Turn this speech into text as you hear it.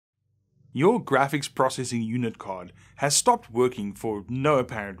Your graphics processing unit card has stopped working for no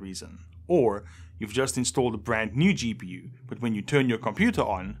apparent reason, or you've just installed a brand new GPU, but when you turn your computer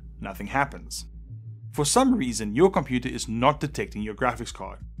on, nothing happens. For some reason, your computer is not detecting your graphics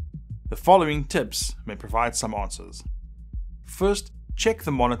card. The following tips may provide some answers. First, check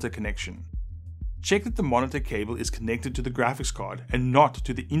the monitor connection. Check that the monitor cable is connected to the graphics card and not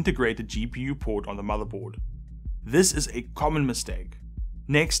to the integrated GPU port on the motherboard. This is a common mistake.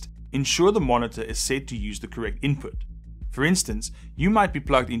 Next, ensure the monitor is set to use the correct input. For instance, you might be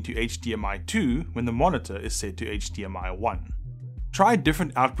plugged into HDMI 2 when the monitor is set to HDMI 1. Try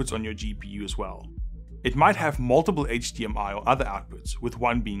different outputs on your GPU as well. It might have multiple HDMI or other outputs, with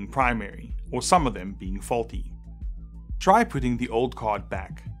one being primary, or some of them being faulty. Try putting the old card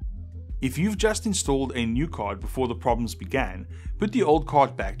back. If you've just installed a new card before the problems began, put the old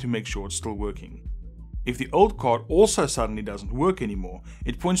card back to make sure it's still working. If the old card also suddenly doesn't work anymore,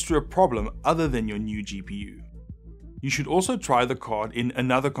 it points to a problem other than your new GPU. You should also try the card in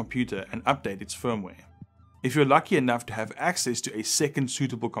another computer and update its firmware. If you're lucky enough to have access to a second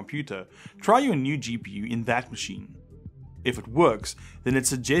suitable computer, try your new GPU in that machine. If it works, then it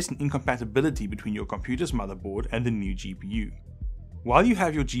suggests an incompatibility between your computer's motherboard and the new GPU. While you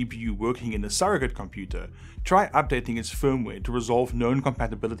have your GPU working in a surrogate computer, try updating its firmware to resolve known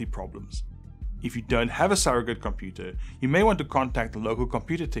compatibility problems. If you don't have a surrogate computer, you may want to contact a local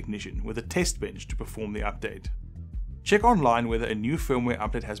computer technician with a test bench to perform the update. Check online whether a new firmware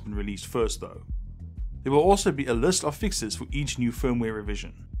update has been released first though. There will also be a list of fixes for each new firmware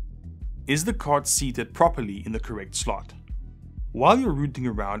revision. Is the card seated properly in the correct slot? While you're rooting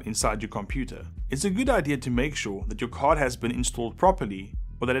around inside your computer, it's a good idea to make sure that your card has been installed properly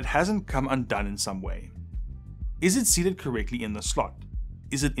or that it hasn't come undone in some way. Is it seated correctly in the slot?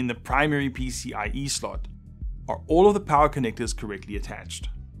 Is it in the primary PCIe slot? Are all of the power connectors correctly attached?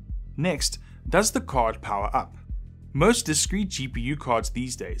 Next, does the card power up? Most discrete GPU cards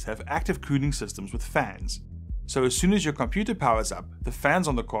these days have active cooling systems with fans, so as soon as your computer powers up, the fans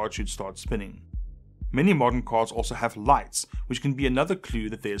on the card should start spinning. Many modern cards also have lights, which can be another clue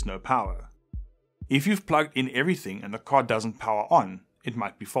that there is no power. If you've plugged in everything and the card doesn't power on, it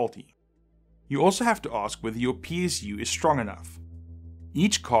might be faulty. You also have to ask whether your PSU is strong enough.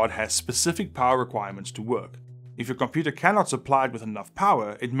 Each card has specific power requirements to work. If your computer cannot supply it with enough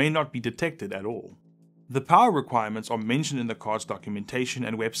power, it may not be detected at all. The power requirements are mentioned in the card's documentation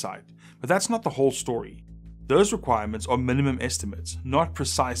and website, but that's not the whole story. Those requirements are minimum estimates, not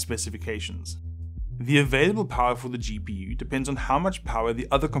precise specifications. The available power for the GPU depends on how much power the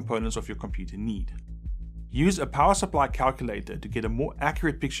other components of your computer need. Use a power supply calculator to get a more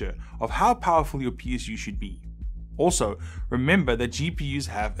accurate picture of how powerful your PSU should be. Also, remember that GPUs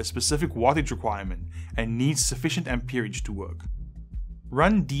have a specific wattage requirement and need sufficient amperage to work.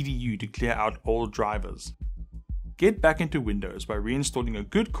 Run DDU to clear out old drivers. Get back into Windows by reinstalling a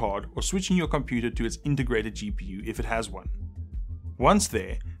good card or switching your computer to its integrated GPU if it has one. Once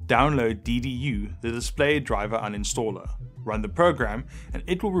there, download DDU, the display driver uninstaller. Run the program and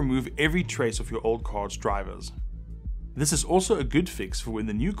it will remove every trace of your old card's drivers. This is also a good fix for when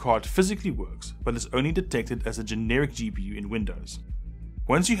the new card physically works but is only detected as a generic GPU in Windows.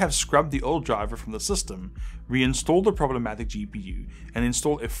 Once you have scrubbed the old driver from the system, reinstall the problematic GPU and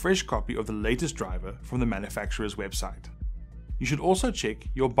install a fresh copy of the latest driver from the manufacturer's website. You should also check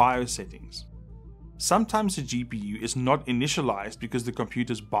your BIOS settings. Sometimes the GPU is not initialized because the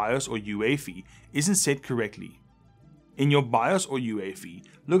computer's BIOS or UEFI isn't set correctly. In your BIOS or UEFI,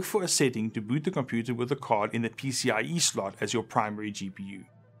 look for a setting to boot the computer with the card in the PCIe slot as your primary GPU.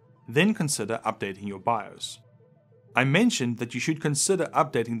 Then consider updating your BIOS. I mentioned that you should consider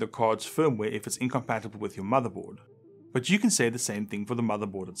updating the card's firmware if it's incompatible with your motherboard, but you can say the same thing for the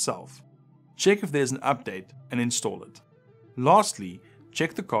motherboard itself. Check if there's an update and install it. Lastly,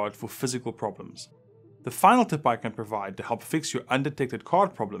 check the card for physical problems. The final tip I can provide to help fix your undetected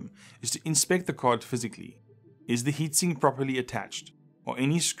card problem is to inspect the card physically. Is the heatsink properly attached? Are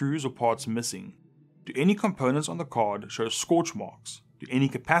any screws or parts missing? Do any components on the card show scorch marks? Do any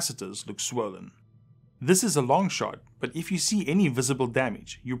capacitors look swollen? This is a long shot, but if you see any visible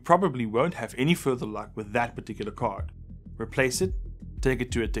damage, you probably won't have any further luck with that particular card. Replace it, take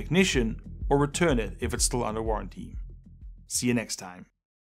it to a technician, or return it if it's still under warranty. See you next time.